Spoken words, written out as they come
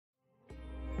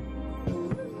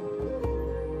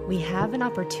We have an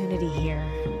opportunity here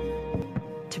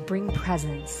to bring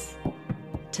presence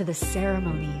to the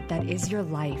ceremony that is your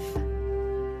life.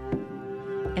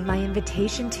 And my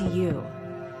invitation to you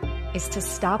is to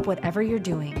stop whatever you're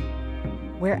doing,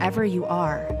 wherever you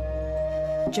are,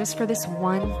 just for this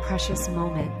one precious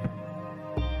moment,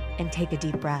 and take a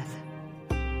deep breath.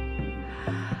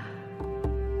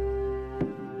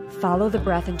 Follow the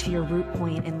breath into your root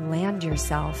point and land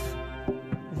yourself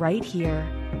right here,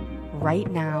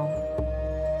 right now,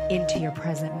 into your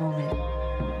present moment.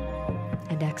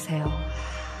 And exhale.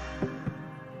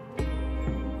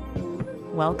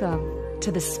 Welcome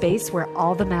to the space where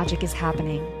all the magic is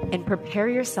happening, and prepare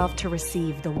yourself to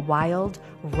receive the wild,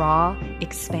 raw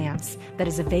expanse that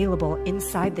is available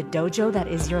inside the dojo that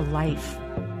is your life.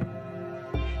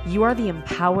 You are the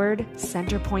empowered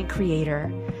center point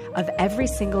creator of every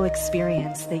single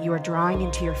experience that you are drawing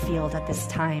into your field at this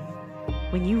time.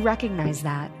 When you recognize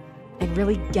that and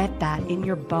really get that in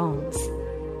your bones,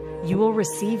 you will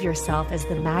receive yourself as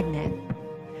the magnet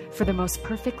for the most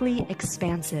perfectly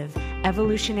expansive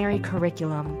evolutionary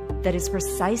curriculum that is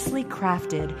precisely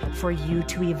crafted for you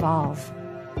to evolve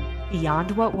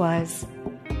beyond what was,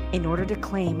 in order to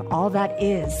claim all that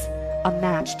is a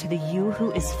match to the you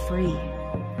who is free.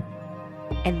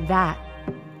 And that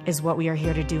is what we are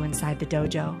here to do inside the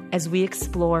dojo as we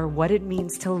explore what it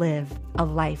means to live a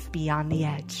life beyond the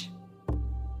edge.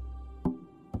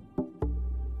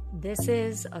 This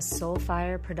is a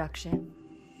Soulfire production.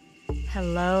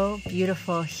 Hello,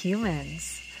 beautiful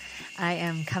humans. I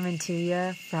am coming to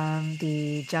you from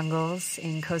the jungles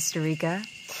in Costa Rica.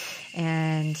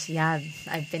 And yeah,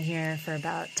 I've been here for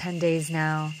about 10 days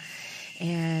now.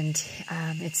 And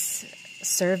it's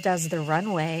served as the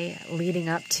runway leading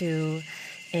up to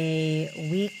a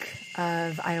week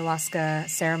of ayahuasca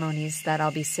ceremonies that I'll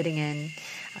be sitting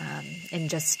in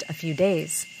just a few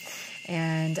days.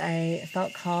 And I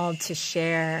felt called to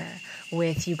share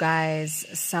with you guys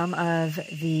some of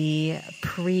the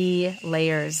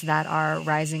pre-layers that are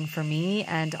rising for me,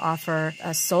 and offer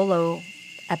a solo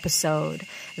episode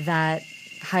that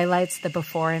highlights the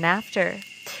before and after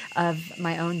of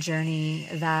my own journey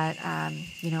that,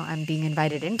 I'm being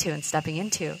invited into and stepping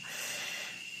into.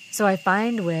 So I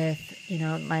find with,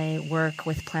 my work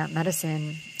with plant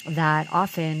medicine that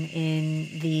often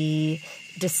in the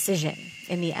decision,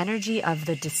 in the energy of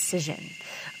the decision,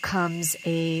 comes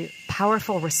a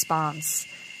powerful response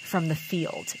from the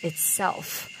field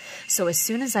itself. So as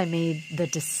soon as I made the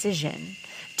decision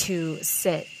to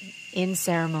sit in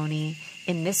ceremony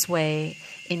in this way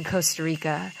in Costa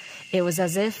Rica, it was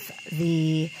as if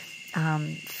the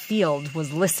field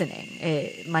was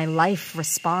listening. My life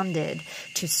responded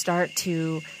to start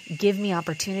to give me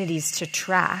opportunities to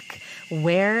track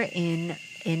where in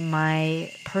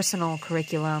my personal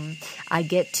curriculum I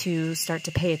get to start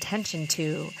to pay attention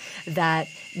to that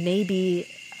may be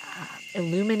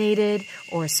illuminated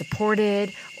or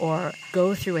supported or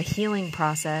go through a healing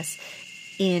process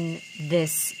in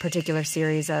this particular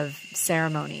series of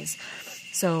ceremonies.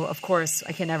 So, of course,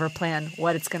 I can never plan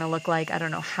what it's going to look like. I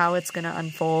don't know how it's going to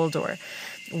unfold or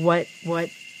what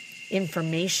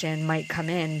information might come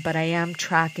in, but I am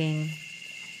tracking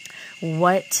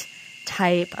what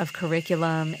type of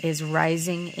curriculum is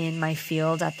rising in my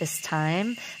field at this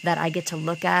time that I get to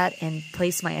look at and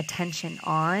place my attention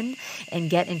on and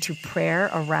get into prayer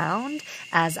around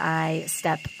as I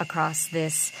step across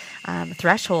this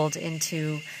threshold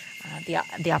into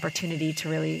the opportunity to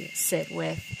really sit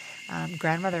with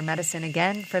grandmother medicine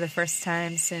again for the first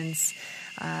time since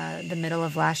the middle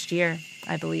of last year,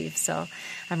 I believe. So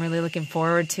I'm really looking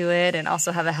forward to it, and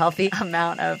also have a healthy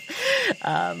amount of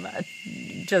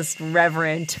just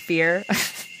reverent fear.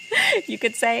 You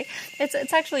could say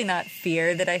it's actually not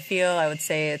fear that I feel. I would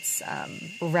say it's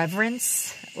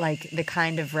reverence, like the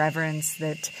kind of reverence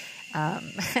that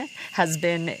has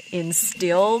been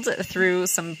instilled through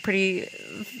some pretty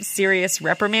serious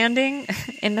reprimanding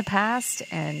in the past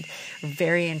and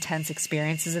very intense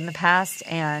experiences in the past.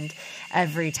 And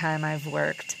every time I've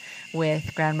worked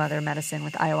with grandmother medicine,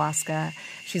 with ayahuasca,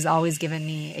 she's always given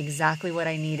me exactly what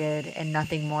I needed and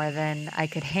nothing more than I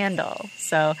could handle.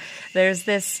 So there's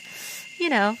this,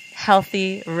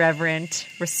 healthy, reverent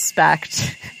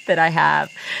respect that I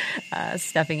have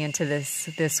stepping into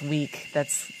this week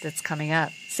that's coming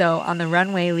up. So on the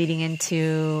runway leading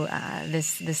into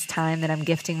this time that I'm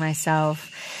gifting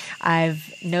myself,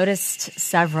 I've noticed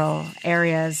several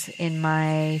areas in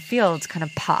my field kind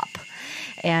of pop.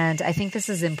 And I think this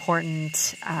is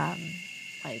important,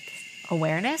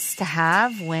 awareness to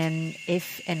have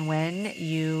if and when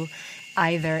you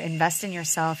either invest in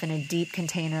yourself in a deep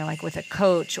container, like with a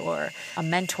coach or a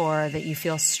mentor that you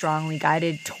feel strongly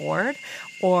guided toward,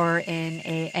 or in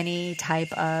any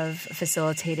type of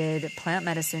facilitated plant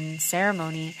medicine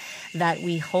ceremony, that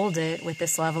we hold it with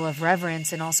this level of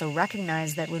reverence, and also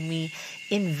recognize that when we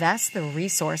invest the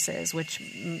resources, which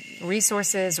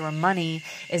resources or money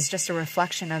is just a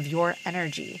reflection of your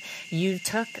energy. You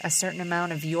took a certain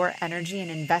amount of your energy and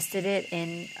invested it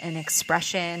in an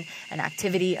expression, an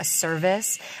activity, a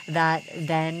service that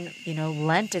then,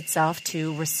 lent itself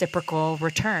to reciprocal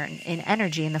return in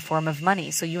energy in the form of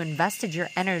money. So you invested your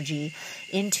energy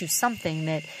into something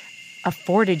that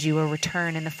afforded you a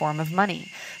return in the form of money.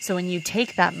 So when you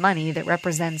take that money that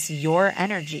represents your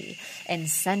energy and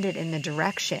send it in the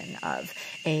direction of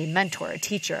a mentor, a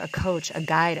teacher, a coach, a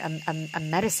guide, a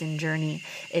medicine journey,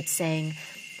 it's saying,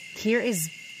 here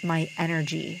is my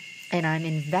energy and I'm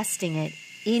investing it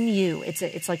in you.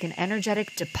 It's like an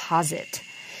energetic deposit.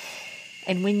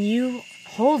 And when you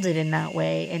hold it in that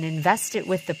way and invest it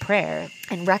with the prayer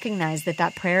and recognize that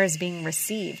that prayer is being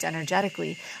received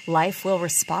energetically, life will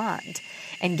respond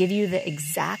and give you the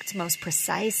exact, most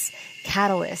precise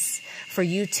catalysts for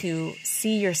you to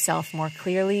see yourself more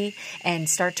clearly and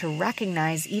start to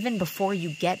recognize, even before you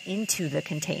get into the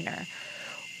container,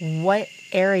 what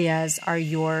areas are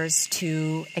yours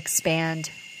to expand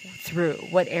through,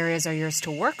 what areas are yours to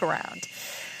work around.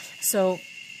 So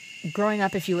growing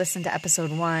up, if you listen to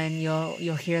episode 1,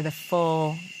 you'll hear the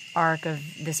full arc of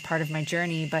this part of my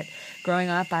journey. But growing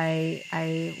up,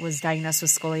 I was diagnosed with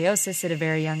scoliosis at a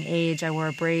very young age. I wore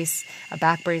a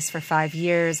back brace for 5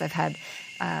 years. I've had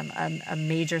a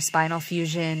major spinal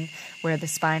fusion where the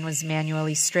spine was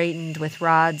manually straightened with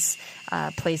rods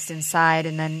placed inside,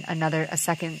 and then a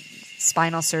second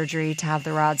spinal surgery to have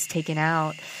the rods taken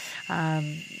out.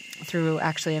 Through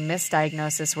actually a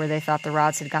misdiagnosis where they thought the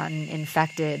rods had gotten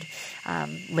infected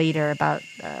later, about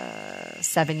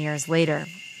 7 years later.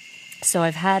 So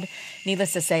I've had,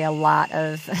 needless to say, a lot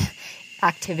of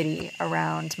activity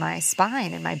around my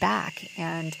spine and my back.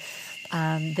 And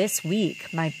this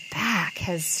week, my back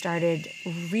has started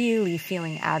really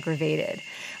feeling aggravated,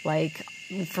 like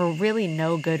for really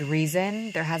no good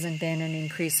reason. There hasn't been an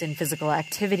increase in physical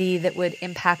activity that would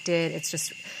impact it. It's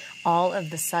just all of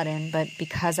the sudden. But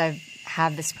because I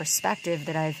have this perspective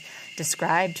that I've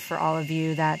described for all of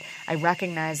you, that I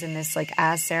recognize in this, like,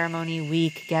 as ceremony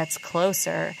week gets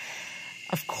closer,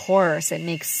 of course it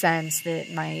makes sense that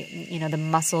the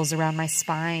muscles around my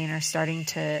spine are starting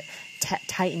to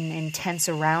tighten and tense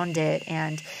around it.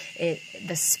 And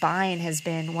the spine has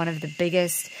been one of the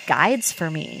biggest guides for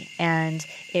me, and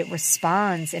it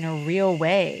responds in a real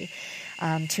way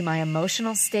to my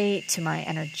emotional state, to my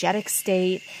energetic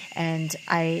state. And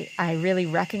I really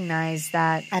recognize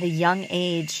that at a young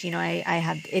age, I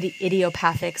have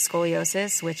idiopathic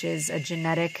scoliosis, which is a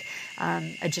genetic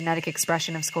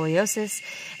expression of scoliosis.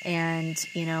 And,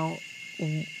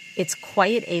 it's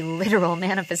quite a literal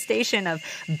manifestation of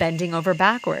bending over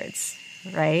backwards,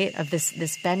 right? Of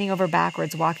this bending over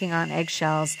backwards, walking on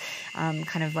eggshells,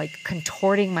 kind of like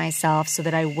contorting myself so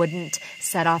that I wouldn't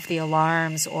set off the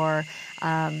alarms or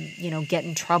get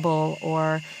in trouble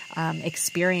or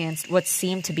experience what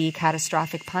seemed to be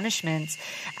catastrophic punishments.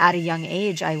 At a young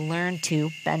age, I learned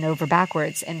to bend over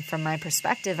backwards. And from my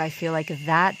perspective, I feel like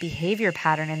that behavior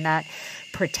pattern and that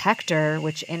protector,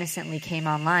 which innocently came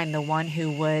online, the one who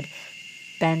would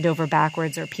bend over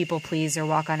backwards or people please or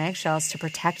walk on eggshells to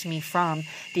protect me from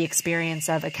the experience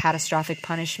of a catastrophic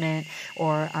punishment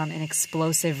or an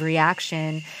explosive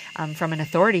reaction from an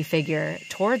authority figure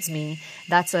towards me.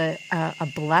 That's a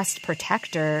blessed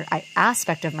protector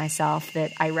aspect of myself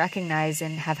that I recognize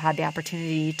and have had the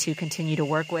opportunity to continue to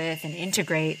work with and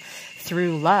integrate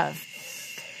through love.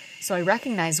 So I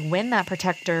recognize when that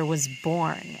protector was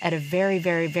born at a very,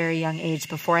 very, very young age,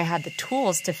 before I had the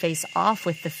tools to face off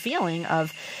with the feeling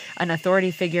of an authority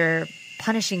figure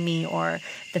punishing me, or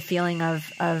the feeling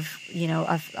of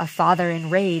a father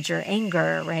in rage or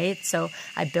anger, right? So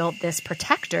I built this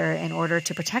protector in order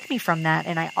to protect me from that.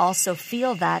 And I also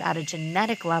feel that at a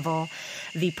genetic level,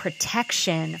 the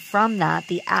protection from that,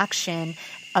 the action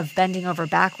of bending over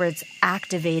backwards,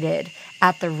 activated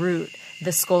at the root the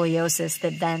scoliosis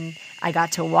that then I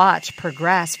got to watch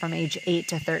progress from age 8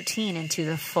 to 13 into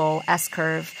the full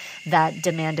S-curve that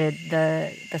demanded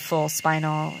the full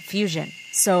spinal fusion.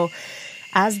 So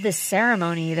as this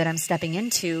ceremony that I'm stepping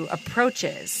into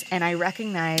approaches, and I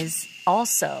recognize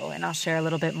also, and I'll share a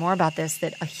little bit more about this,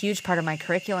 that a huge part of my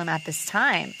curriculum at this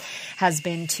time has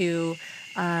been to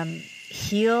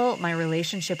heal my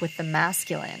relationship with the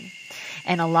masculine.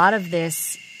 And a lot of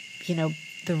this,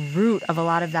 the root of a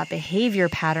lot of that behavior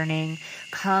patterning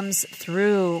comes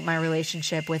through my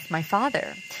relationship with my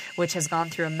father, which has gone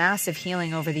through a massive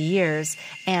healing over the years.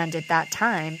 And at that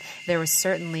time, there was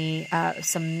certainly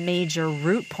some major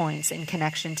root points in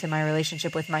connection to my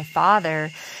relationship with my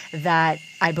father that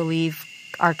I believe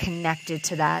are connected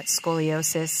to that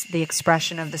scoliosis, the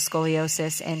expression of the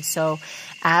scoliosis. And so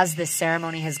as this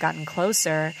ceremony has gotten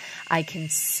closer, I can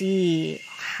see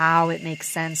how it makes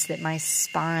sense that my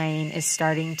spine is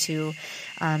starting to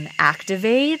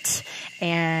activate,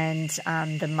 and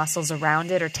the muscles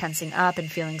around it are tensing up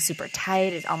and feeling super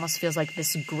tight. It almost feels like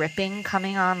this gripping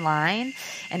coming online.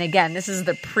 And again, this is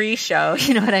the pre-show,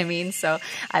 you know what I mean? So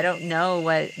I don't know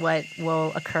what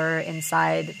will occur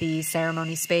inside the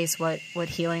ceremony space, what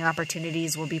healing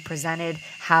opportunities will be presented,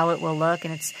 how it will look.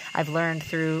 And I've learned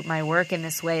through my work in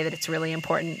this way that it's really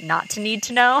important not to need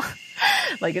to know.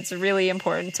 Like, it's really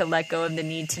important to let go of the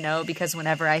need to know, because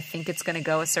whenever I think it's going to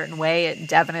go a certain way, it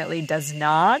definitely does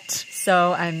not.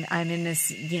 So I'm in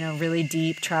this, really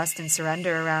deep trust and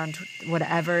surrender around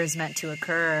whatever is meant to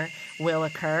occur will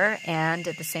occur. And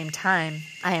at the same time,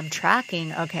 I am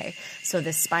tracking, okay, so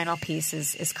this spinal piece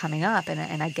is coming up,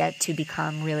 and I get to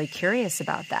become really curious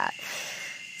about that.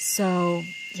 So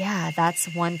yeah,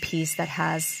 that's one piece that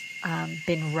has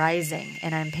been rising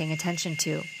and I'm paying attention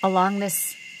to. Along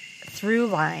this through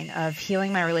line of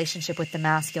healing my relationship with the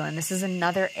masculine, this is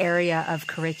another area of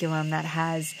curriculum that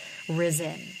has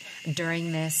risen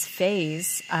during this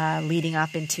phase leading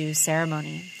up into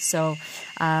ceremony. So,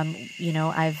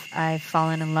 I've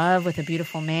fallen in love with a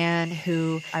beautiful man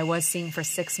who I was seeing for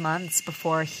 6 months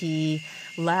before he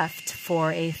left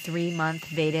for a 3-month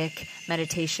Vedic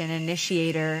meditation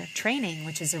initiator training,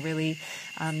 which is a really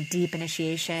deep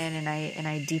initiation, and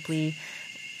I deeply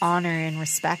honor and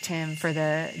respect him for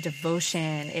the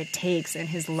devotion it takes and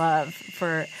his love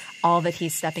for all that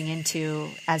he's stepping into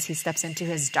as he steps into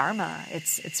his dharma.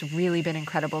 It's really been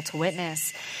incredible to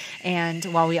witness. And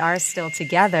while we are still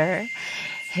together,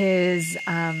 his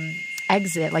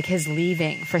exit, like his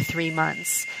leaving for 3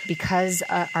 months, because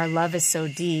our love is so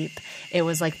deep, it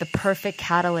was like the perfect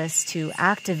catalyst to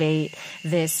activate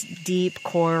this deep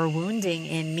core wounding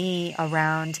in me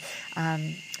around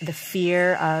the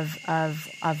fear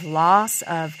of loss,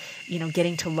 of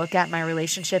getting to look at my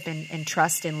relationship and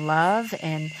trust in love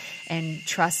and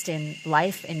trust in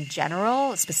life in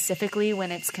general, specifically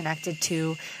when it's connected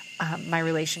to my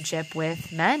relationship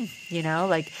with men.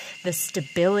 Like the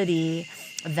stability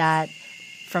that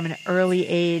from an early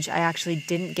age I actually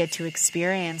didn't get to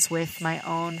experience with my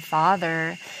own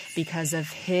father because of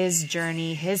his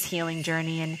journey, his healing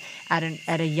journey. And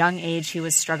at a young age, he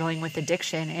was struggling with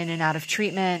addiction, in and out of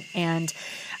treatment. And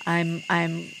I'm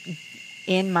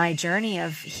in my journey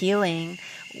of healing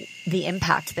the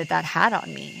impact that had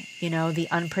on me, the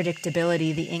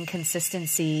unpredictability, the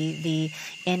inconsistency, the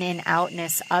in and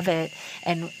outness of it.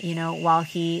 And, while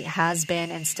he has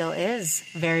been and still is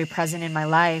very present in my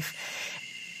life,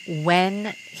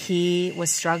 when he was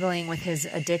struggling with his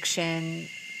addiction,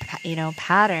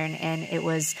 pattern, and it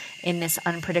was in this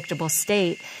unpredictable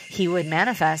state, he would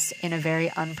manifest in a very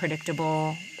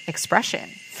unpredictable expression.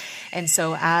 And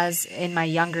so as in my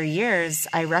younger years,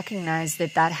 I recognized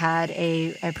that had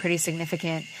a pretty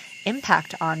significant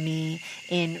impact on me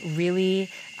in really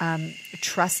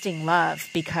trusting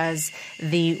love, because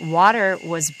the water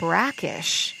was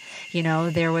brackish.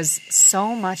 There was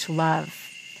so much love,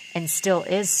 and still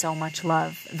is so much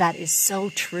love, that is so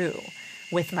true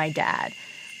with my dad.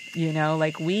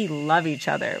 Like, we love each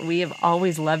other. We have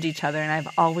always loved each other, and I've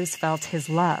always felt his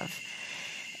love.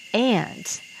 And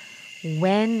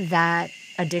when that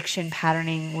addiction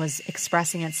patterning was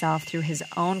expressing itself through his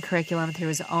own curriculum, through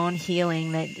his own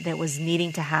healing that was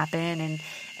needing to happen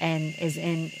and is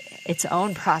in its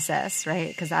own process, right?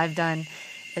 Because I've done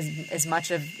as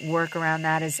much of work around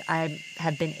that as I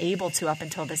have been able to up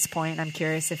until this point. I'm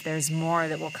curious if there's more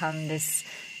that will come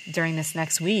during this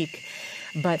next week.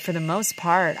 But for the most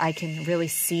part, I can really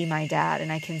see my dad,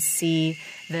 and I can see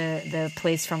the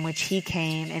place from which he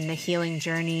came and the healing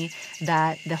journey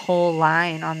that the whole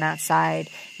line on that side,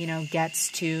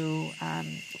 gets to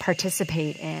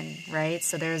participate in, right?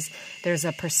 So there's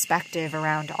a perspective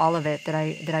around all of it that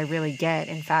I really get.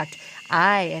 In fact,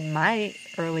 in my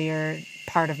earlier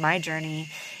part of my journey,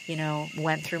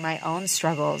 went through my own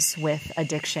struggles with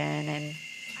addiction, and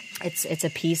it's a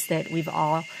piece that we've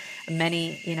all,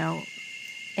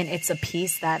 and it's a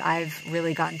piece that I've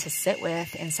really gotten to sit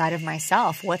with inside of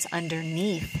myself. What's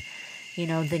underneath,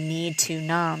 the need to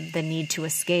numb, the need to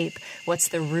escape? What's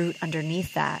the root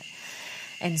underneath that?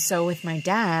 And so with my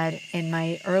dad, in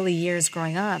my early years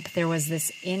growing up, there was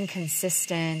this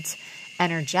inconsistent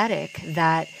energetic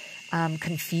that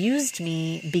confused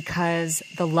me because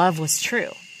the love was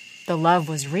true. The love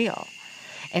was real.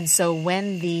 And so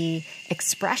when the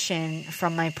expression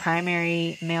from my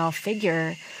primary male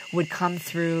figure would come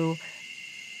through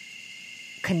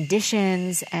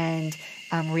conditions and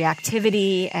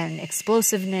reactivity and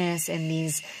explosiveness and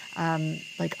these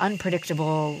like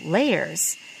unpredictable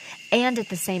layers, and at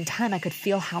the same time I could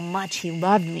feel how much he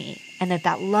loved me, and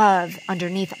that love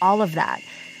underneath all of that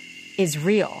is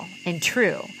real and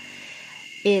true,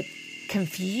 it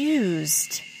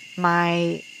confused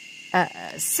my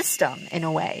system in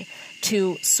a way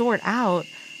to sort out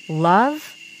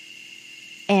love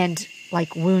and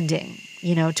like wounding,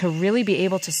 to really be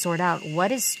able to sort out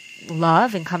what is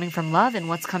love and coming from love and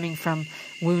what's coming from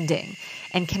wounding.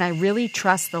 And can I really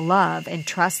trust the love and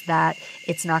trust that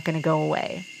it's not going to go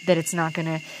away, that it's not going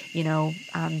to,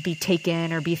 be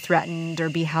taken or be threatened or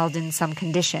be held in some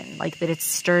condition, like that it's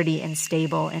sturdy and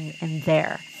stable and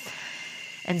there.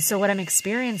 And so what I'm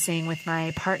experiencing with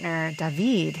my partner,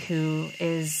 David, who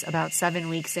is about 7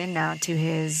 weeks in now to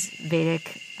his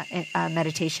Vedic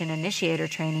meditation initiator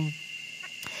training,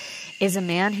 is a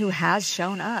man who has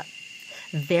shown up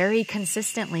very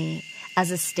consistently as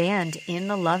a stand in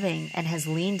the loving and has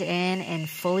leaned in and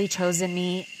fully chosen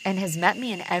me and has met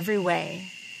me in every way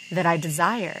that I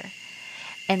desire.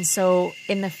 And so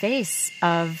in the face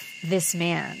of this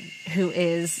man who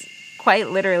is quite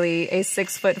literally a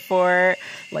 6'4",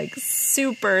 like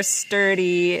super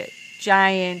sturdy,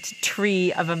 giant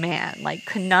tree of a man, like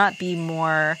could not be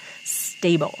more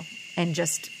stable and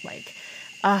just like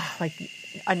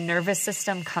a nervous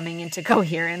system coming into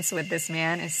coherence with this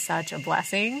man is such a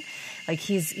blessing. Like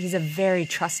he's a very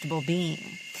trustable being.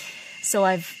 So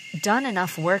I've done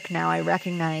enough work now, I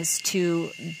recognize, to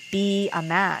be a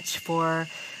match for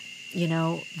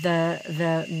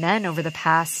the men over the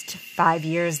past 5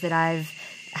 years that I've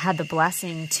had the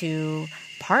blessing to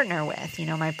partner with.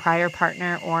 My prior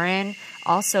partner, Oren,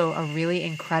 also a really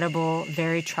incredible,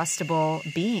 very trustable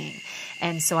being.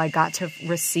 And so I got to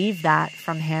receive that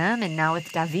from him. And now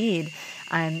with David,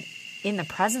 I'm in the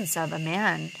presence of a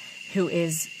man who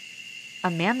is a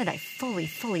man that I fully,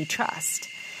 fully trust.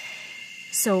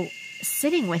 So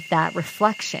sitting with that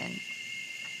reflection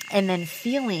and then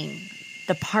feeling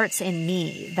the parts in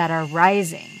me that are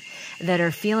rising, that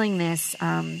are feeling this,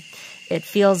 it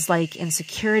feels like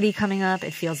insecurity coming up.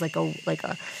 It feels like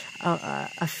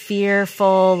a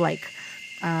fearful,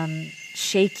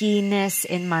 shakiness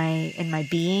in my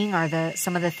being are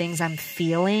some of the things I'm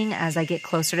feeling as I get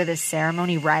closer to this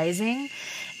ceremony rising.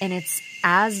 And it's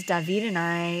as David and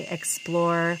I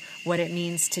explore what it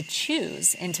means to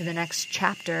choose into the next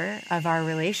chapter of our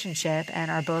relationship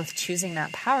and are both choosing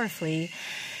that powerfully.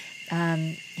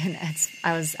 I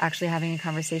was actually having a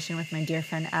conversation with my dear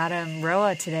friend Adam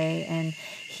Roa today, and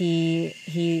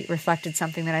he reflected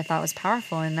something that I thought was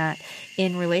powerful, in that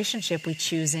in relationship we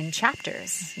choose in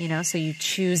chapters, so you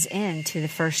choose into the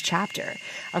first chapter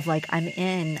of I'm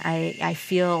in, I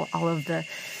feel all of the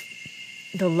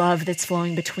love that's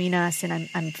flowing between us, and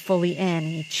I'm fully in,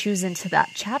 and you choose into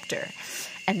that chapter.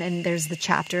 And then there's the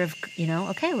chapter of,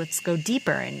 okay, let's go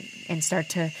deeper and start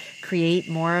to create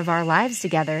more of our lives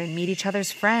together and meet each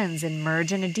other's friends and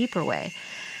merge in a deeper way.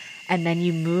 And then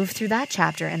you move through that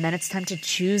chapter, and then it's time to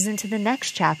choose into the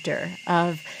next chapter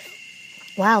of,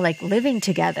 wow, living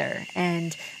together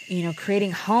and,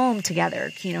 creating home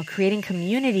together, creating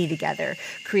community together,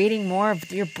 creating more of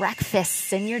your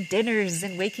breakfasts and your dinners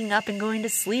and waking up and going to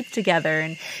sleep together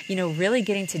and, really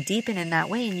getting to deepen in that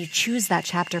way. And you choose that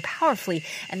chapter powerfully.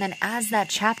 And then as that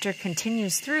chapter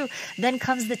continues through, then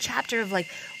comes the chapter of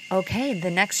okay,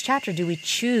 the next chapter, do we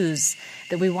choose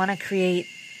that we want to create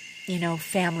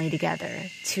family together,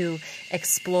 to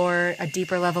explore a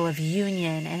deeper level of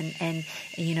union and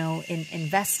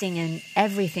investing in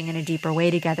everything in a deeper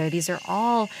way together. These are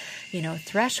all,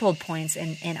 threshold points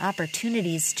and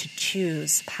opportunities to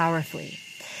choose powerfully.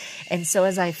 And so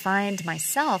as I find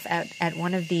myself at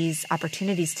one of these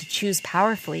opportunities to choose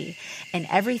powerfully, and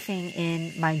everything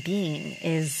in my being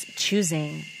is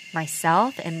choosing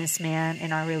myself and this man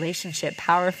in our relationship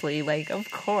powerfully, of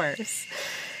course,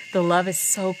 the love is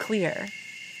so clear.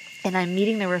 And I'm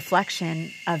meeting the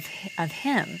reflection of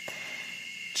him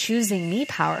choosing me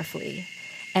powerfully.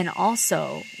 And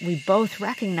also, we both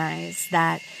recognize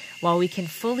that while we can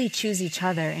fully choose each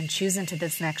other and choose into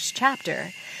this next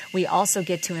chapter, we also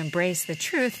get to embrace the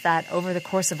truth that over the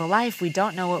course of a life, we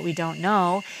don't know what we don't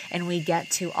know, and we get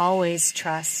to always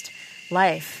trust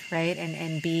life, right?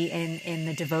 And be in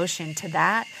the devotion to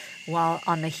that while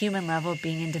on the human level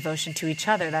being in devotion to each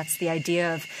other. That's the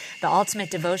idea of the ultimate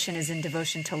devotion is in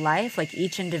devotion to life, like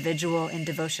each individual in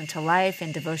devotion to life,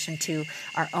 in devotion to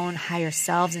our own higher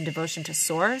selves, in devotion to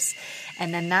source.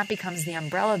 And then that becomes the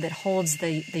umbrella that holds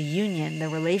the union, the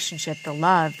relationship, the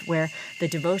love, where the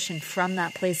devotion from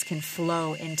that place can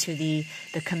flow into the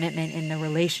commitment in the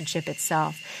relationship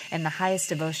itself. And the highest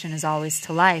devotion is always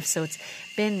to life. So it's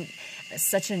been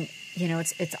such an,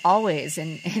 it's always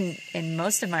in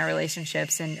most of my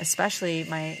relationships, and especially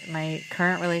my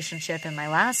current relationship and my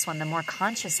last one, the more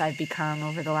conscious I've become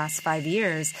over the last 5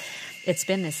 years, it's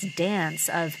been this dance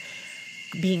of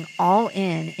being all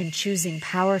in and choosing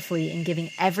powerfully and giving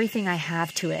everything I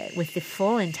have to it with the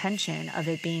full intention of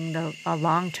it being a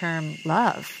long-term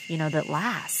love, that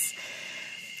lasts.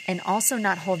 And also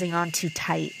not holding on too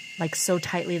tight, like so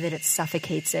tightly that it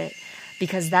suffocates it.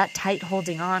 Because that tight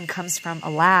holding on comes from a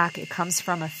lack. It comes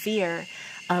from a fear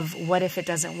of what if it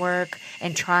doesn't work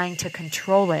and trying to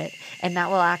control it. And that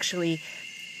will actually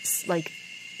like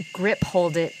grip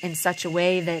hold it in such a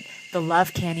way that the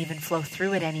love can't even flow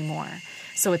through it anymore.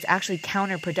 So it's actually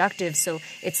counterproductive. So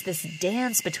it's this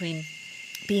dance between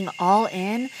being all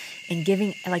in and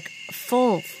giving like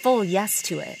full yes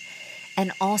to it.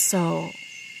 And also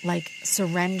like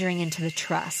surrendering into the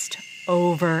trust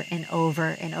over and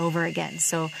over and over again.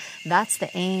 So that's the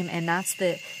aim, and that's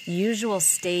the usual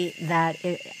state that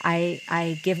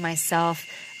I give myself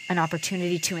an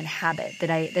opportunity to inhabit,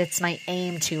 that's my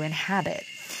aim to inhabit.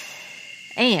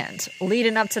 And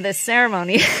leading up to this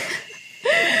ceremony,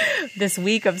 this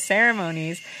week of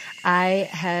ceremonies, I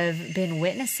have been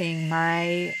witnessing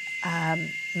my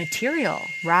material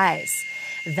rise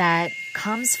that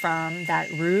comes from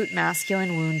that root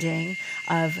masculine wounding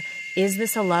of, is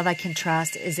this a love I can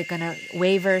trust? Is it going to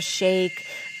waver, shake,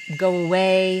 go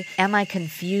away? Am I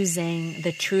confusing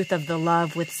the truth of the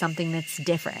love with something that's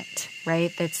different,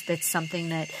 right? That's something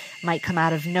that might come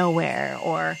out of nowhere,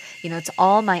 or, it's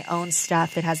all my own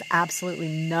stuff that has absolutely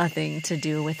nothing to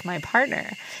do with my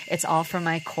partner. It's all from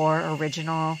my core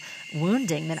original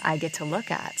wounding that I get to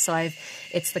look at. So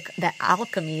it's the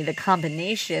alchemy, the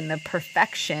combination, the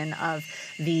perfection of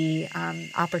the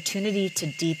opportunity to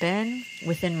deepen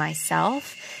within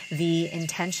myself, the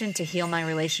intention to heal my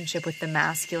relationship with the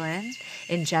masculine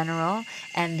in general,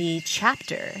 and the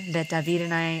chapter that David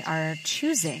and I are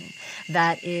choosing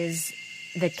that is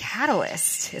the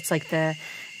catalyst. It's like the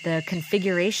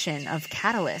configuration of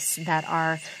catalysts that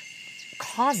are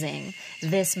causing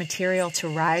this material to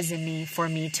rise in me for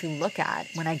me to look at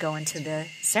when I go into the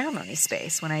ceremony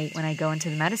space, when I go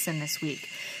into the medicine this week.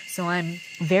 So I'm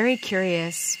very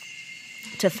curious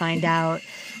to find out,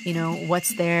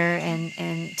 what's there,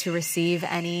 and to receive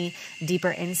any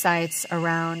deeper insights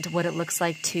around what it looks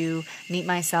like to meet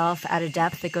myself at a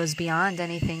depth that goes beyond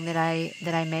anything that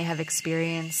I may have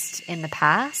experienced in the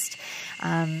past.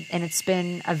 And it's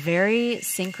been a very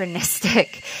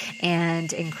synchronistic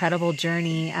and incredible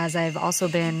journey, as I've also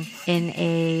been in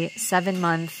a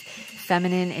 7-month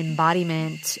feminine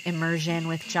embodiment immersion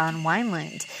with John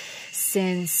Wineland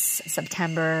since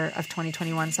September of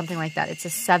 2021, something like that. It's a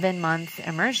 7-month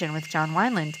immersion with John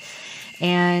Wineland.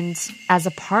 And as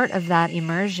a part of that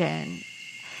immersion,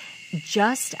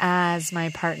 just as my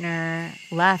partner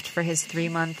left for his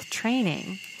 3-month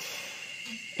training,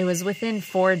 it was within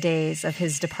 4 days of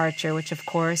his departure, which of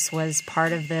course was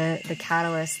part of the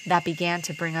catalyst that began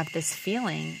to bring up this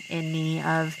feeling in me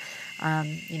of,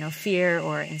 fear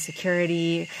or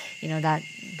insecurity, that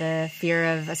the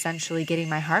fear of essentially getting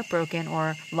my heart broken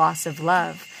or loss of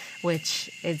love,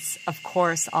 which is, of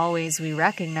course, always we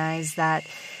recognize that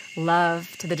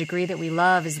love, to the degree that we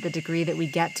love, is the degree that we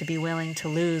get to be willing to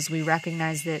lose. We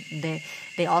recognize that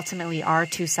they ultimately are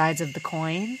two sides of the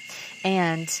coin.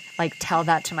 And tell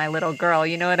that to my little girl,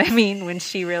 you know what I mean? When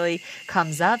she really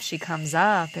comes up, she comes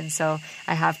up. And so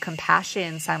I have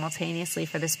compassion simultaneously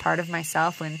for this part of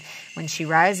myself when she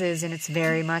rises, and it's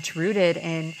very much rooted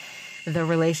in the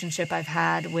relationship I've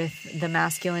had with the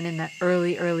masculine in the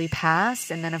early past.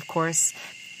 And then, of course,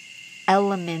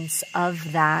 elements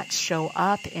of that show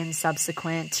up in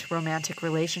subsequent romantic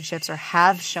relationships, or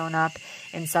have shown up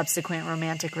in subsequent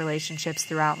romantic relationships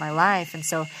throughout my life. And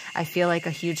so I feel like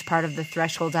a huge part of the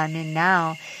threshold I'm in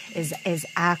now is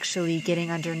actually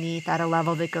getting underneath at a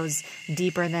level that goes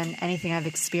deeper than anything I've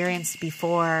experienced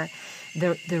before,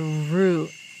 the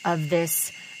root of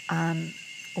this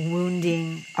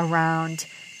wounding around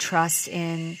trust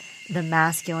in the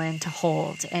masculine to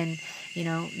hold. And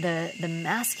the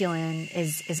masculine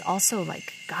is also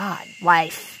like God,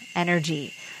 life,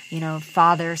 energy,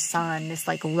 Father, Son, this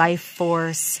life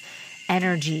force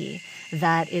energy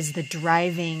that is the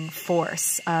driving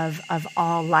force of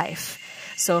all life.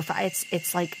 So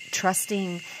it's like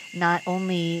trusting not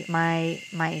only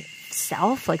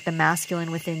myself, like the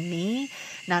masculine within me,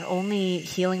 not only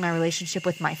healing my relationship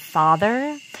with my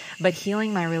father, but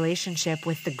healing my relationship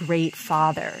with the great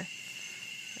father,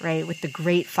 right? With the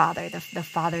great father, the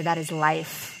father that is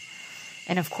life.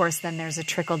 And of course, then there's a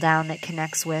trickle down that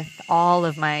connects with all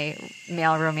of my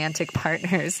male romantic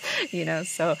partners,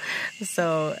 so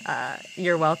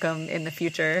you're welcome in the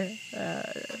future,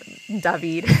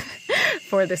 David,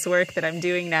 for this work that I'm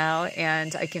doing now.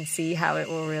 And I can see how it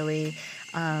will really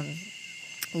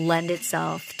lend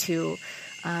itself to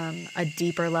a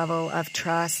deeper level of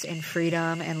trust and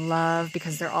freedom and love,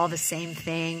 because they're all the same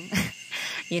thing.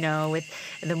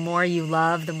 With the more you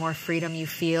love, the more freedom you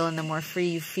feel, and the more free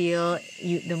you feel,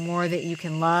 the more that you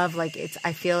can love.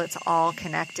 I feel it's all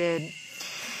connected.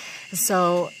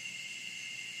 So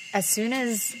as soon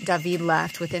as David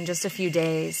left, within just a few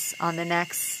days, on the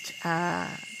next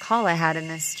call I had in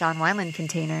this John Wineland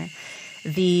container,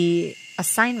 the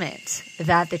assignment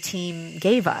that the team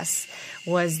gave us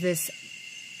was this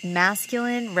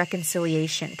masculine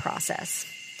reconciliation process.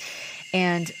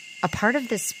 And a part of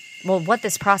this, what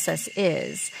this process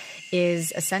is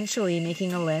essentially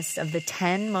making a list of the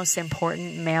 10 most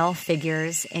important male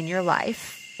figures in your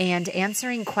life and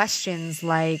answering questions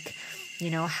like,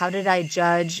 how did I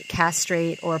judge,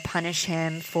 castrate, or punish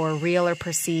him for real or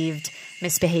perceived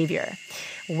misbehavior?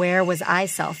 Where was I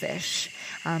selfish?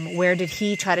 Where did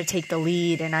he try to take the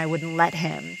lead and I wouldn't let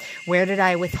him? Where did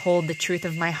I withhold the truth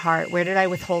of my heart? Where did I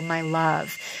withhold my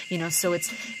love? So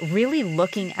it's really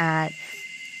looking at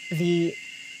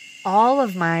all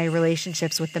of my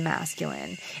relationships with the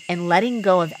masculine and letting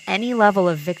go of any level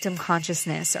of victim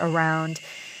consciousness around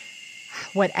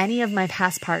what any of my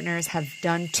past partners have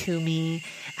done to me,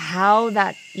 how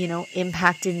that,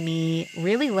 impacted me,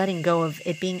 really letting go of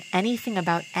it being anything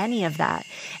about any of that,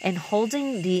 and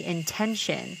holding the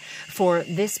intention for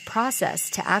this process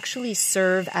to actually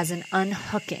serve as an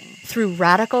unhooking through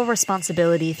radical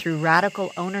responsibility, through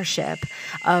radical ownership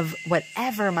of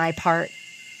whatever my part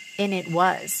in it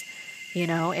was.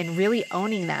 And really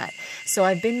owning that. So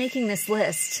I've been making this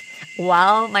list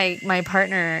while my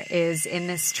partner is in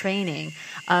this training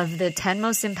of the 10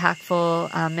 most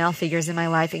impactful male figures in my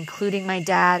life, including my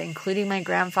dad, including my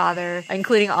grandfather,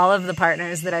 including all of the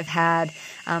partners that I've had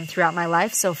throughout my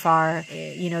life so far.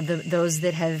 Those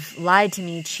that have lied to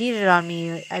me, cheated on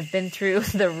me. I've been through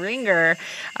the ringer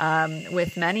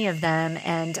with many of them,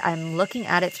 and I'm looking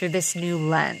at it through this new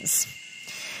lens,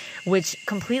 which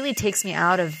completely takes me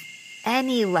out of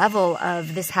any level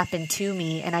of this happened to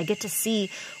me, and I get to see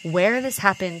where this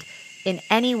happened in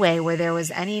any way, where there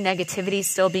was any negativity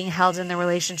still being held in the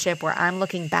relationship, where I'm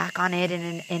looking back on it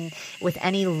and with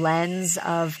any lens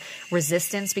of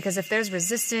resistance. Because if there's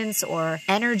resistance or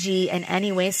energy in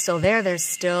any way still there, there's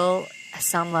still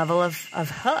some level of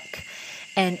hook.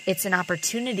 And it's an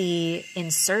opportunity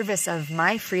in service of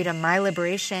my freedom, my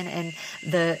liberation, and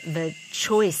the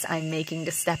choice I'm making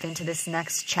to step into this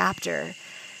next chapter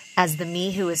as the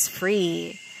me who is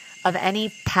free of any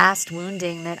past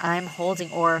wounding that I'm holding,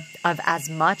 or of as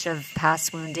much of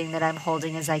past wounding that I'm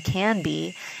holding as I can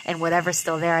be, and whatever's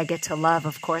still there I get to love.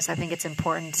 Of course, I think it's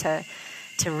important to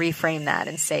reframe that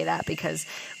and say that, because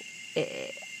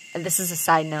this is a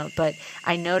side note, but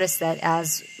I noticed that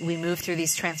as we move through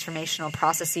these transformational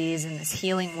processes and this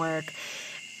healing work,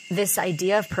 this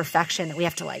idea of perfection, that we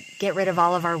have to get rid of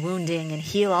all of our wounding and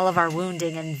heal all of our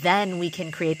wounding, and then we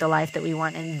can create the life that we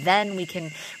want, and then we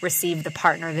can receive the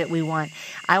partner that we want.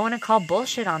 I want to call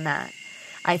bullshit on that.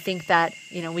 I think that,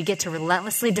 we get to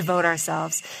relentlessly devote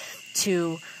ourselves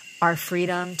to our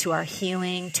freedom, to our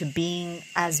healing, to being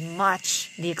as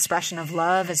much the expression of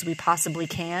love as we possibly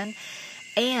can.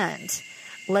 And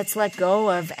let's let go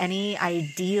of any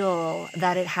ideal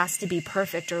that it has to be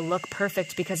perfect or look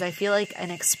perfect, because I feel like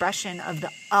an expression of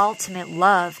the ultimate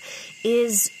love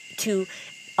is to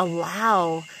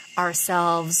allow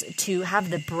ourselves to have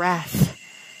the breath,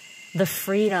 the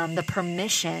freedom, the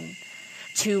permission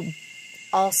to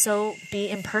also be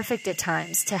imperfect at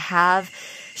times, to have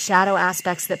shadow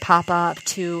aspects that pop up,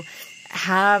 to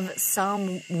have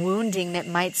some wounding that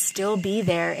might still be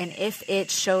there. And if it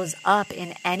shows up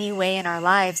in any way in our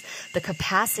lives, the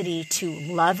capacity to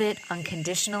love it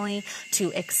unconditionally,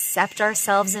 to accept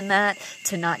ourselves in that,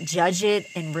 to not judge it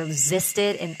and resist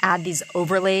it and add these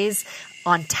overlays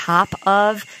on top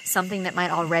of something that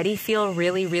might already feel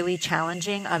really, really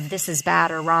challenging, of this is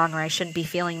bad or wrong, or I shouldn't be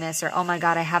feeling this, or oh my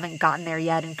God, I haven't gotten there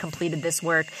yet and completed this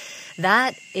work.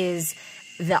 That is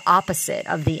the opposite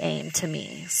of the aim to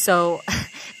me. So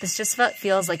this just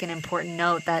feels like an important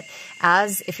note that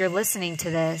if you're listening to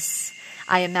this,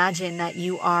 I imagine that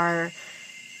you are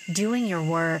doing your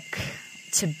work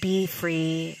to be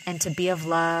free and to be of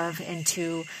love and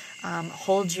to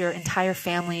hold your entire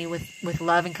family with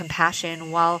love and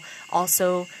compassion, while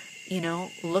also,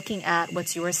 looking at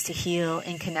what's yours to heal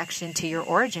in connection to your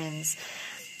origins,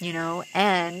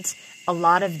 and a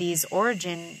lot of these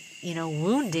origin,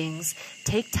 woundings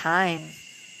take time.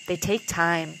 They take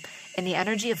time. And the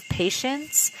energy of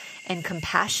patience and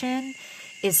compassion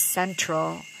is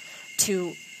central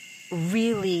to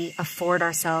really afford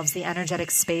ourselves the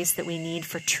energetic space that we need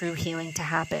for true healing to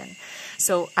happen.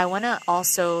 So I want to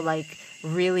also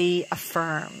really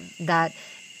affirm that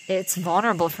it's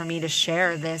vulnerable for me to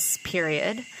share this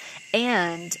period,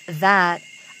 and that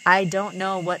I don't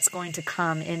know what's going to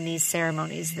come in these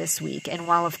ceremonies this week. And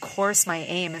while of course my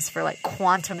aim is for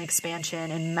quantum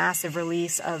expansion and massive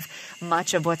release of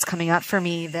much of what's coming up for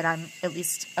me, that I'm, at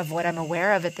least of what I'm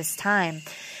aware of at this time,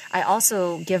 I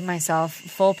also give myself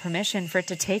full permission for it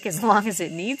to take as long as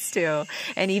it needs to.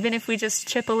 And even if we just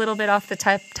chip a little bit off the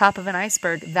top of an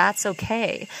iceberg, that's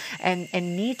okay. And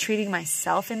me treating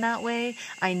myself in that way,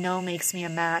 I know makes me a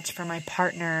match for my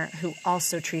partner, who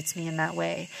also treats me in that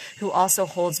way, who also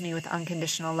holds me with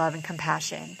unconditional love and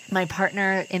compassion. My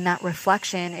partner in that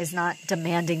reflection is not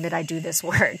demanding that I do this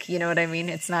work. You know what I mean?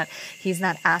 He's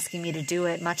not asking me to do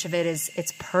it. Much of it is,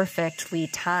 it's perfectly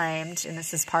timed. And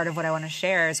this is part of what I want to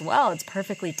share as well. It's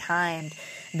perfectly timed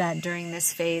that during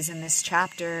this phase in this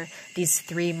chapter, these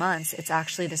 3 months, it's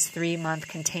actually this 3-month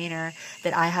container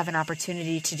that I have an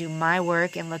opportunity to do my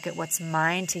work and look at what's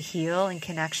mine to heal in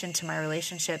connection to my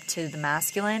relationship to the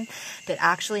masculine that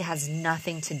actually has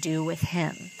nothing to do with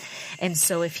him. And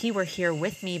so if he were here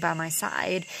with me by my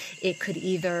side, it could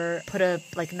either put a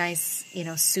nice,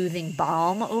 soothing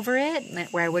balm over it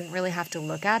where I wouldn't really have to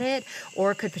look at it,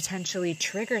 or it could potentially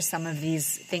trigger some of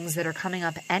these things that are coming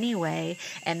up anyway.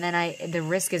 And then the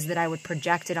risk is that I would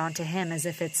project it onto him as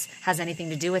if it has anything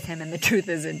to do with him, and the truth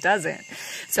is it doesn't.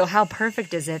 So how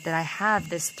perfect is it that I have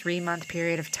this 3-month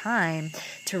period of time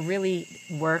to really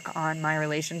work on my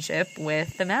relationship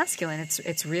with the masculine?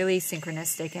 It's really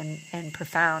synchronistic and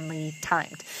profoundly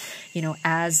timed,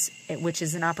 which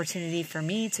is an opportunity for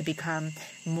me to become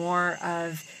more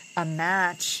of a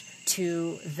match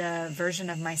to the version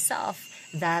of myself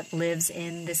that lives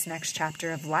in this next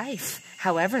chapter of life,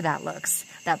 however that looks,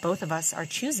 that both of us are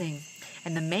choosing.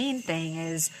 And the main thing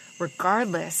is,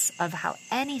 regardless of how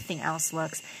anything else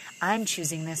looks, I'm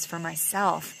choosing this for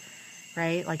myself,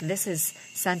 right? This is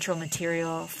central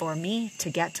material for me to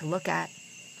get to look at.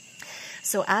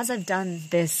 So as I've done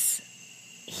this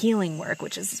healing work,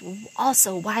 which is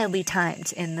also wildly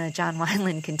timed in the John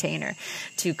Wineland container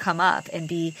to come up and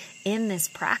be in this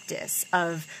practice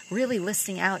of really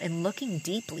listening out and looking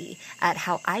deeply at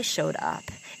how I showed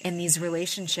up in these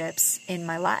relationships in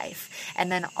my life,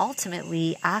 and then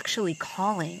ultimately actually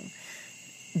calling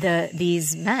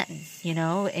these men,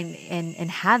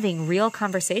 and having real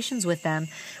conversations with them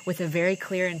with a very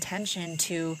clear intention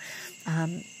to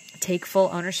take full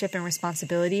ownership and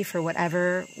responsibility for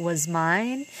whatever was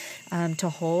mine to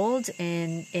hold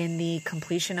in the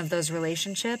completion of those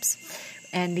relationships,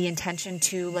 and the intention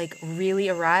to really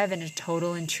arrive in a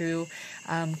total and true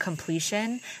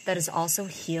completion that is also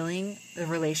healing the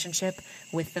relationship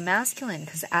with the masculine.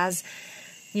 Because as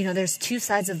there's two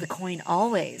sides of the coin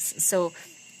always. So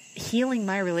healing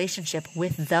my relationship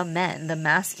with the men, the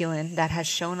masculine that has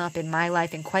shown up in my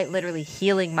life, and quite literally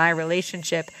healing my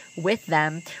relationship with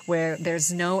them where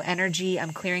there's no energy.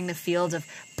 I'm clearing the field of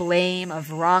blame,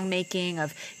 of wrong making,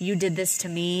 of you did this to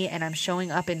me, and I'm showing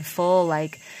up in full,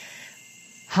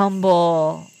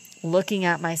 humble, looking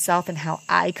at myself and how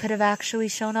I could have actually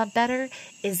shown up better,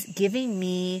 is giving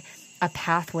me a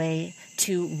pathway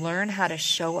to learn how to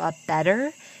show up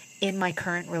better in my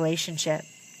current relationship,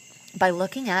 by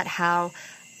looking at how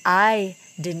I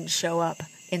didn't show up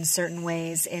in certain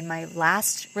ways in my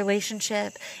last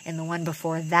relationship, in the one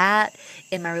before that,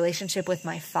 in my relationship with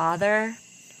my father,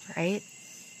 right?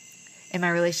 In my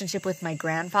relationship with my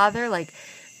grandfather,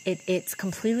 it's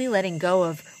completely letting go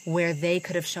of where they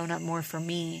could have shown up more for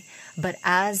me. But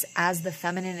as the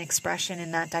feminine expression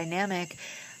in that dynamic,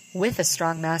 with a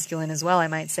strong masculine as well, I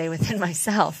might say, within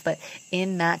myself. But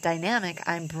in that dynamic,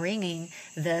 I'm bringing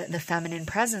the feminine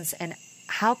presence. And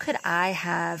how could I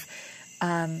have,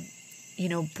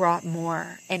 brought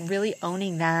more, and really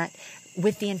owning that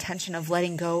with the intention of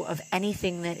letting go of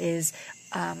anything that is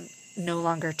no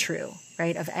longer true,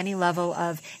 right? Of any level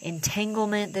of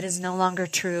entanglement that is no longer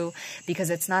true, because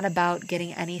it's not about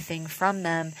getting anything from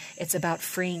them. It's about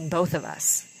freeing both of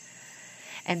us.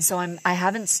 And so I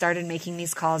haven't started making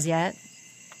these calls yet.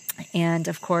 And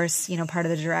of course, part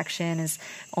of the direction is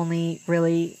only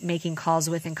really making calls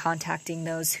with and contacting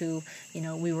those who,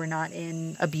 we were not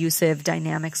in abusive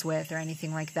dynamics with or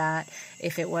anything like that.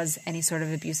 If it was any sort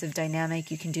of abusive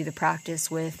dynamic, you can do the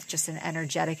practice with just an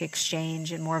energetic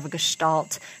exchange and more of a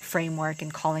gestalt framework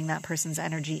and calling that person's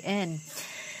energy in.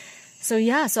 So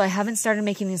I haven't started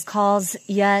making these calls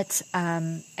yet.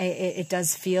 It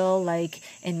does feel like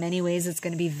in many ways it's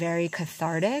going to be very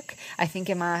cathartic. I think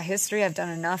in my history I've done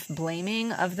enough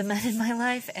blaming of the men in my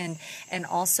life, and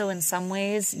also in some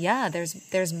ways,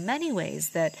 there's many ways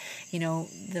that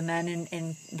the men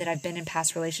in that I've been in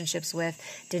past relationships with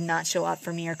did not show up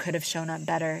for me or could have shown up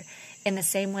better in the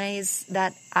same ways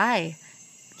that I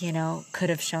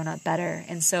could have shown up better.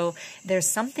 And so there's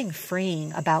something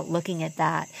freeing about looking at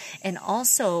that. And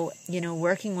also,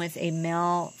 working with a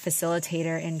male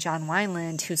facilitator in John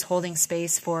Wineland who's holding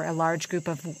space for a large group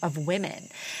of women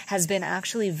has been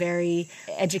actually very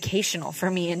educational for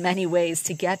me in many ways,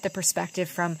 to get the perspective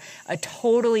from a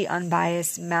totally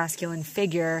unbiased masculine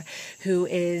figure who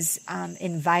is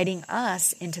inviting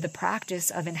us into the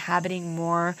practice of inhabiting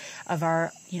more of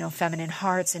our feminine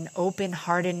hearts and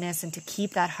open-heartedness, and to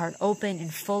keep that heart open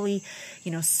and fully,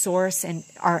 source and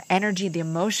our energy, the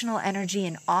emotional energy,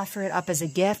 and offer it up as a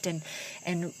gift. And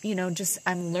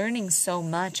I'm learning so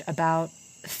much about,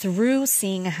 through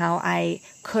seeing how I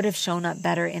could have shown up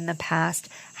better in the past,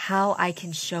 how I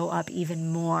can show up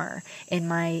even more in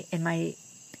my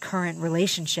current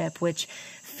relationship, which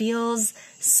feels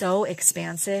so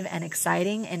expansive and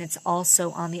exciting. And it's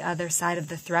also on the other side of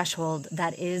the threshold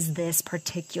that is this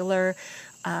particular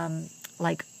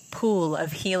pool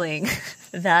of healing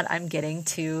that I'm getting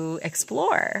to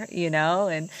explore,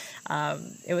 and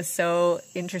it was so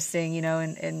interesting,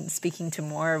 in speaking to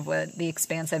more of what the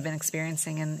expanse I've been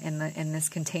experiencing in this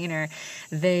container.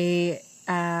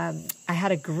 I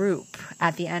had a group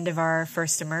at the end of our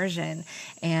first immersion,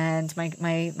 and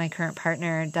my current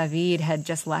partner, David, had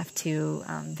just left to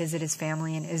visit his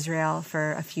family in Israel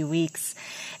for a few weeks.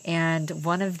 And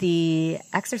one of the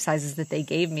exercises that they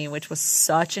gave me, which was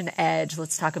such an edge,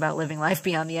 let's talk about living life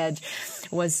beyond the edge,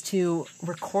 was to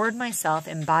record myself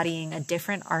embodying a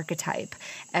different archetype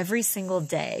every single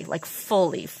day, like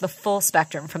fully, the full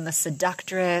spectrum, from the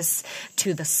seductress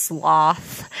to the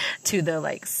sloth to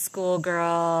the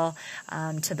schoolgirl,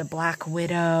 to the black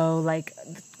widow, like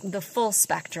the full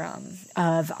spectrum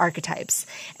of archetypes.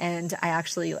 And I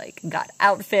actually got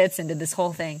outfits and did this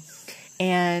whole thing,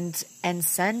 and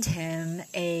send him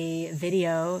a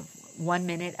video, 1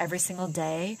 minute every single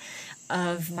day,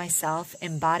 of myself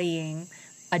embodying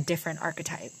a different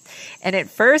archetype. And at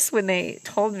first, when they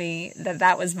told me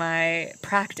that was my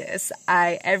practice,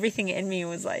 everything in me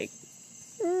was like,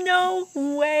 no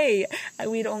way.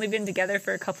 We'd only been together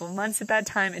for a couple of months at that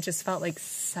time. It just felt like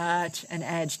such an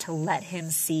edge to let him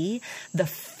see the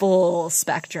full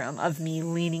spectrum of me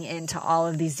leaning into all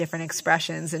of these different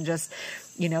expressions, and just,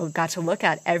 got to look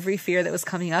at every fear that was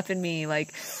coming up in me.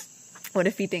 What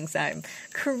if he thinks I'm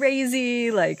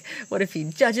crazy? What if he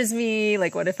judges me?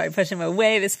 What if I push him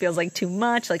away? This feels like too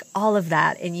much, all of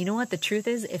that. And you know what? The truth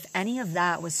is, if any of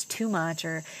that was too much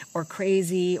or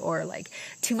crazy or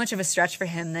too much of a stretch for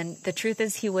him, then the truth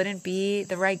is he wouldn't be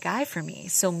the right guy for me.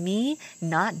 So me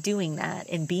not doing that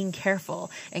and being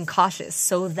careful and cautious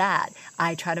so that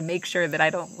I try to make sure that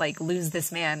I don't lose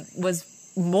this man was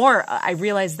more, I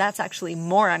realized that's actually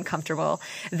more uncomfortable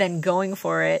than going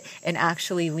for it and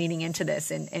actually leaning into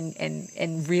this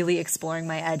and really exploring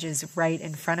my edges right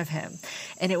in front of him.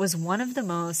 And it was one of the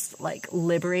most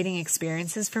liberating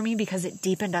experiences for me, because it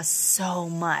deepened us so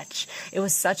much. It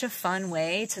was such a fun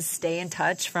way to stay in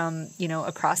touch from,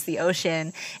 across the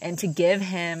ocean, and to give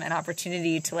him an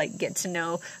opportunity to get to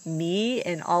know me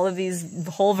in all of these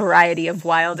whole variety of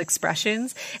wild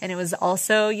expressions. And it was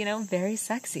also, very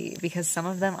sexy, because some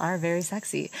of them are very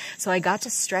sexy. So I got to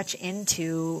stretch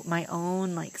into my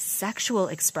own sexual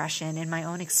expression and my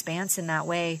own expanse in that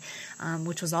way,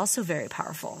 which was also very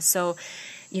powerful. So,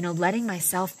 letting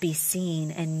myself be seen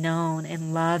and known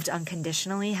and loved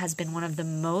unconditionally has been one of the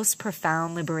most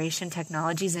profound liberation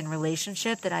technologies in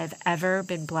relationship that I've ever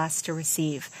been blessed to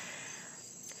receive.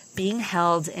 Being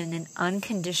held in an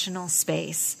unconditional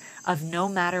space of no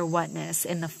matter whatness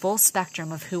in the full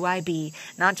spectrum of who I be,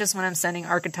 not just when I'm sending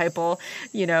archetypal,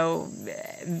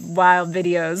 wild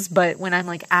videos, but when I'm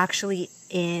actually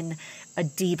in a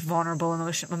deep, vulnerable,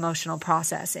 emotional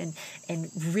process, and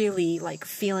really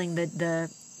feeling the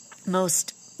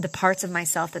most the parts of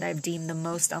myself that I've deemed the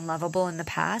most unlovable in the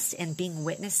past, and being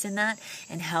witnessed in that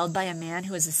and held by a man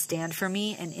who is a stand for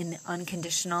me and in the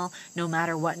unconditional, no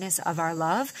matter whatness of our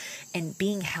love, and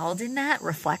being held in that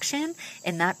reflection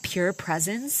and that pure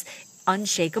presence,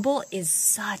 unshakable, is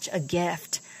such a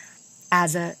gift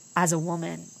as a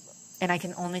woman. And I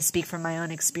can only speak from my own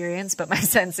experience, but my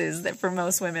sense is that for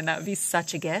most women, that would be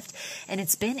such a gift. And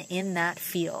it's been in that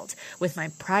field with my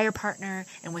prior partner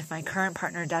and with my current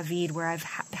partner, David, where I've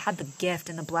had the gift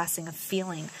and the blessing of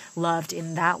feeling loved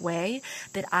in that way,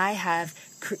 that I have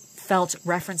felt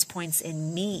reference points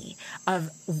in me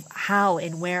of how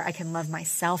and where I can love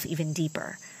myself even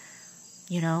deeper.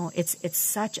 You know, it's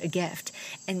such a gift.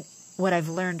 And what I've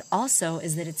learned also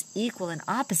is that it's equal and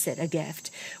opposite a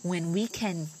gift when we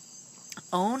can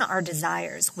own our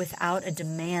desires without a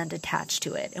demand attached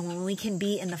to it. And when we can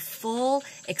be in the full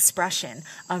expression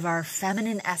of our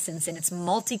feminine essence in its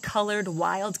multicolored,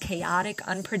 wild, chaotic,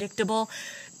 unpredictable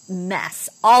mess,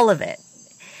 all of it,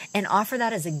 and offer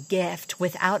that as a gift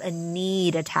without a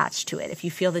need attached to it. If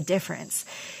you feel the difference,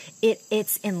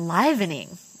 it's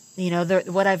enlivening. You know,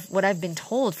 what I've been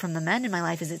told from the men in my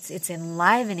life is it's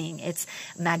enlivening, it's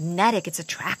magnetic, it's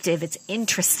attractive, it's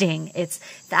interesting, it's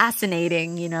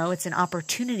fascinating. You know, it's an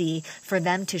opportunity for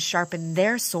them to sharpen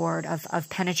their sword of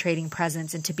penetrating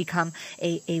presence and to become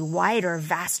a wider,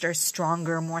 vaster,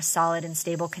 stronger, more solid and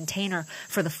stable container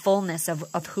for the fullness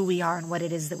of who we are and what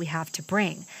it is that we have to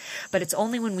bring. But it's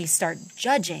only when we start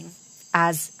judging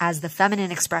as the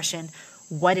feminine expression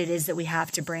what it is that we have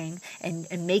to bring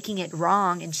and making it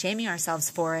wrong and shaming ourselves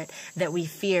for it, that we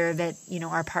fear that, you know,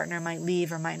 our partner might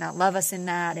leave or might not love us in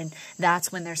that. And that's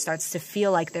when there starts to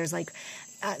feel like there's like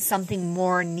something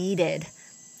more needed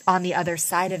on the other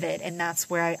side of it. And that's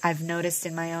where I've noticed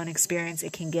in my own experience,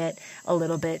 it can get a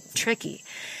little bit tricky.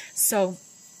 So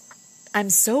I'm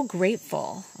so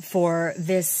grateful for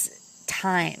this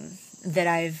time that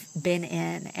I've been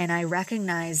in. And I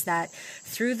recognize that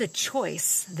through the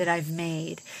choice that I've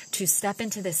made to step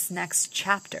into this next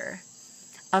chapter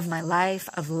of my life,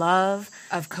 of love,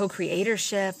 of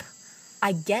co-creatorship,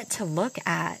 I get to look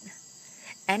at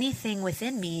anything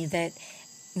within me that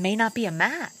may not be a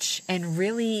match and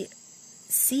really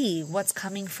see what's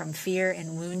coming from fear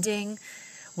and wounding.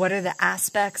 What are the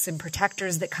aspects and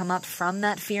protectors that come up from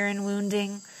that fear and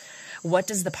wounding? What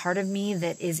does the part of me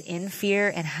that is in fear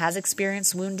and has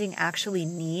experienced wounding actually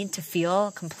need to feel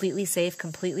completely safe,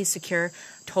 completely secure,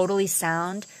 totally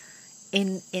sound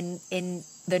in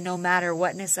the no matter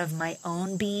whatness of my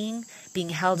own being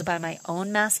held by my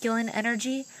own masculine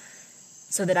energy,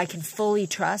 so that I can fully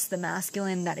trust the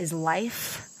masculine that is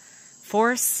life,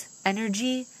 force,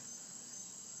 energy,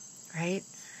 right?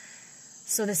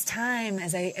 So this time,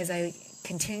 as I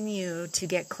continue to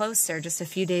get closer, just a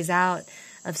few days out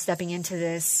of stepping into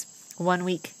this 1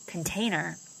 week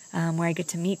container where I get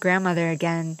to meet grandmother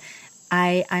again,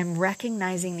 I'm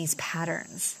recognizing these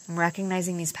patterns. And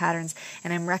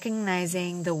I'm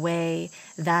recognizing the way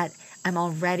that I'm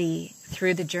already,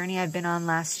 through the journey I've been on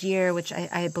last year, which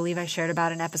I believe I shared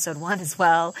about in episode 1 as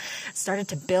well, started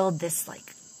to build this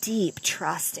like deep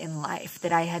trust in life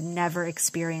that I had never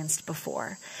experienced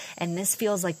before. And this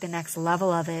feels like the next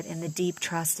level of it, in the deep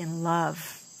trust in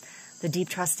love.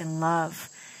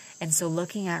 And so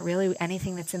looking at really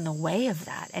anything that's in the way of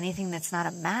that, anything that's not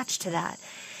a match to that,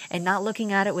 and not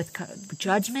looking at it with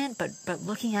judgment, but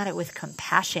looking at it with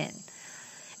compassion,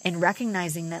 and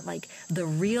recognizing that like the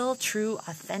real, true,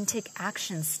 authentic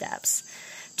action steps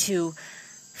to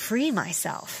free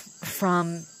myself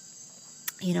from,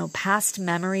 you know, past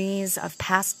memories of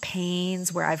past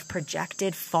pains where I've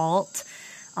projected fault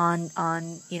on,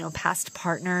 you know, past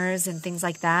partners and things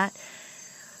like that.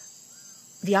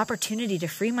 The opportunity to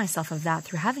free myself of that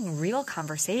through having real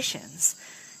conversations,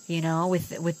 you know,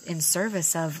 with in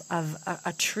service of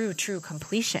a true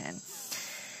completion.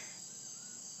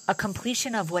 A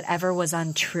completion of whatever was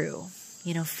untrue.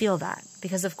 You know, feel that.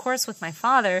 Because of course with my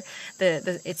father,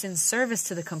 it's in service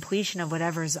to the completion of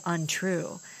whatever is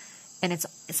untrue. And it's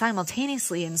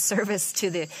simultaneously in service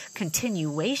to the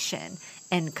continuation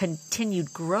and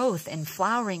continued growth and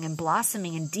flowering and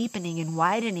blossoming and deepening and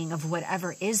widening of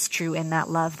whatever is true in that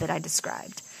love that I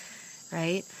described,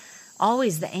 right?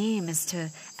 Always the aim is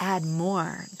to add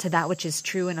more to that which is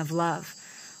true and of love.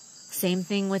 Same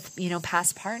thing with, you know,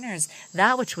 past partners.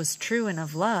 That which was true and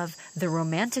of love, the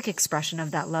romantic expression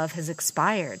of that love has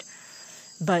expired.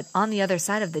 But on the other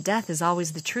side of the death is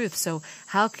always the truth. So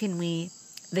how can we...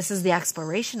 This is the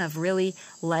exploration of really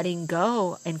letting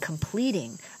go and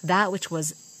completing that which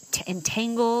was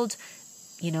entangled,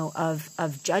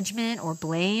 of judgment or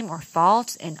blame or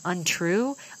fault and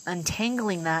untrue,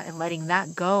 untangling that and letting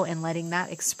that go and letting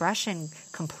that expression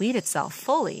complete itself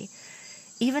fully.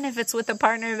 Even if it's with a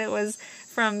partner that was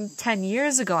from 10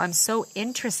 years ago, I'm so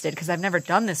interested, because I've never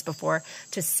done this before,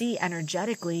 to see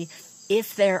energetically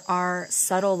if there are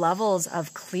subtle levels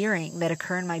of clearing that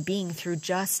occur in my being through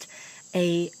just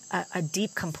a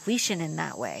deep completion in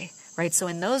that way, right? So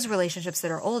in those relationships that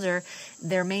are older,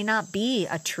 there may not be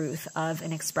a truth of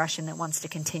an expression that wants to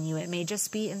continue. It may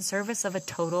just be in service of a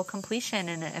total completion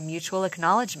and a mutual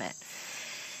acknowledgement.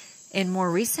 In more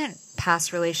recent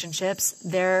past relationships,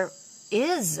 there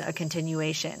is a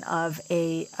continuation of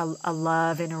a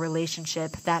love in a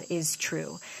relationship that is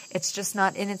true. It's just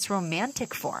not in its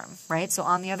romantic form, right? So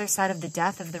on the other side of the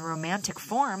death of the romantic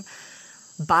form,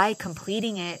 by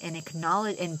completing it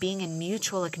and being in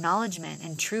mutual acknowledgement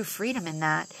and true freedom in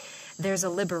that, there's a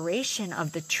liberation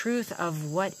of the truth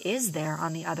of what is there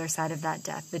on the other side of that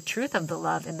death. The truth of the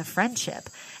love and the friendship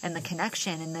and the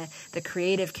connection and the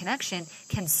creative connection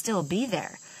can still be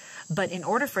there. But in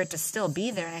order for it to still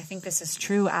be there, and I think this is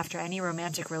true after any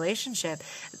romantic relationship,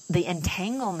 the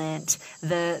entanglement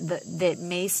that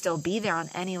may still be there on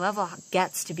any level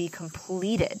gets to be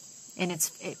completed. And it's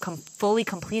fully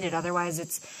completed. Otherwise,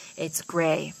 it's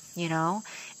gray,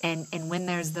 And when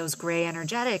there's those gray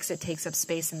energetics, it takes up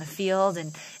space in the field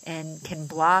and can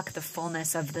block the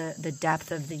fullness of the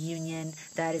depth of the union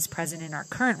that is present in our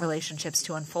current relationships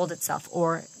to unfold itself,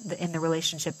 or in the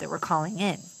relationship that we're calling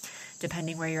in,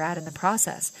 depending where you're at in the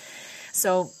process.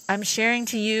 So I'm sharing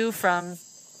to you from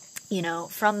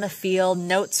the field,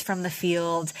 notes from the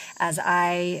field, as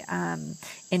I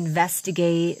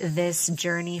investigate this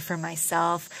journey for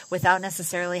myself without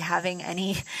necessarily having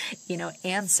any,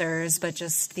 answers, but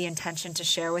just the intention to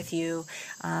share with you,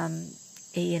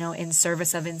 in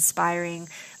service of inspiring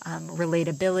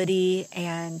relatability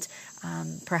and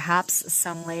perhaps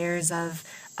some layers of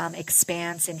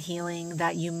expanse and healing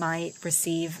that you might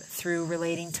receive through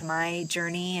relating to my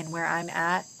journey and where I'm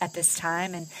at this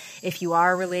time. And if you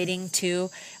are relating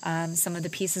to some of the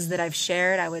pieces that I've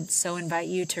shared, I would so invite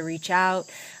you to reach out.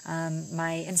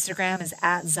 My Instagram is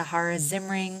 @Zahara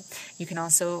Zimring. You can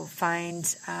also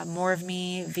find more of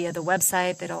me via the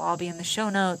website. That'll all be in the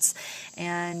show notes.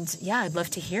 And yeah, I'd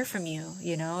love to hear from you.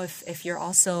 If you're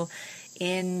also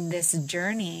in this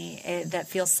journey that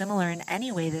feels similar in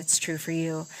any way that's true for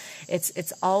you.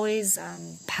 It's always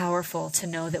powerful to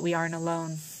know that we aren't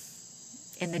alone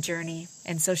in the journey.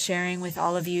 And so sharing with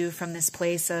all of you from this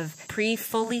place of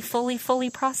fully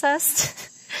processed,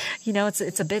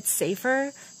 it's a bit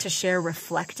safer to share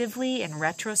reflectively and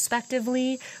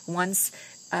retrospectively once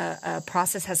a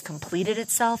process has completed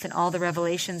itself and all the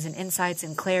revelations and insights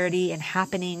and clarity and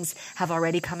happenings have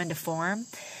already come into form.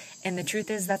 And the truth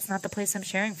is, that's not the place I'm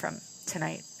sharing from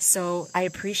tonight. So I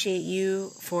appreciate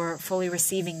you for fully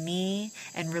receiving me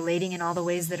and relating in all the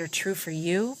ways that are true for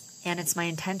you. And it's my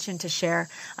intention to share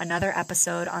another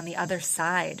episode on the other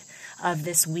side of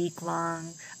this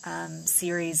week-long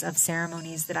series of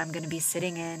ceremonies that I'm going to be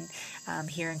sitting in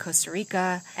here in Costa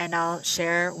Rica. And I'll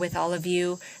share with all of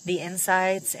you the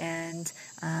insights and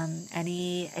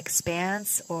any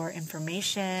expanse or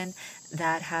information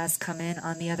that has come in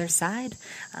on the other side.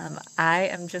 I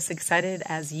am just excited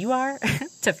as you are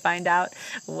to find out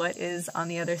what is on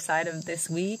the other side of this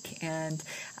week. And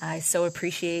I so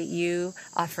appreciate you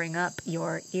offering up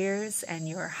your ears and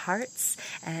your hearts.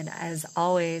 And as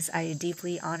always, I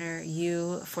deeply honor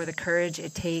you for the courage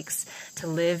it takes to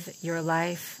live your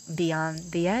life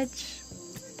beyond the edge.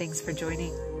 Thanks for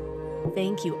joining.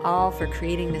 Thank you all for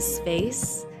creating this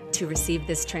space to receive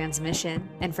this transmission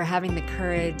and for having the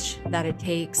courage that it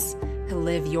takes to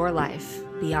live your life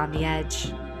beyond the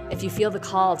edge. If you feel the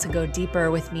call to go deeper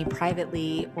with me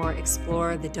privately or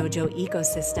explore the dojo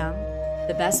ecosystem,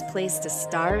 the best place to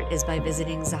start is by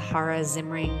visiting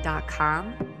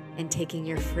zaharazimring.com and taking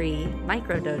your free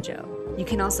Micro Dojo. You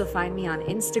can also find me on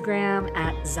Instagram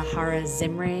 @Zahara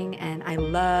Zimring, and I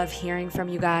love hearing from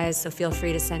you guys, so feel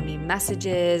free to send me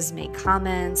messages, make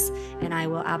comments, and I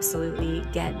will absolutely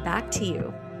get back to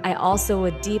you. I also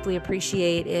would deeply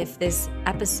appreciate if this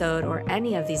episode or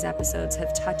any of these episodes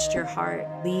have touched your heart.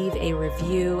 Leave a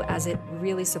review, as it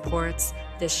really supports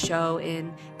this show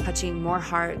in touching more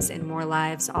hearts and more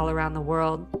lives all around the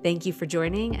world. Thank you for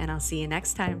joining, and I'll see you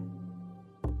next time.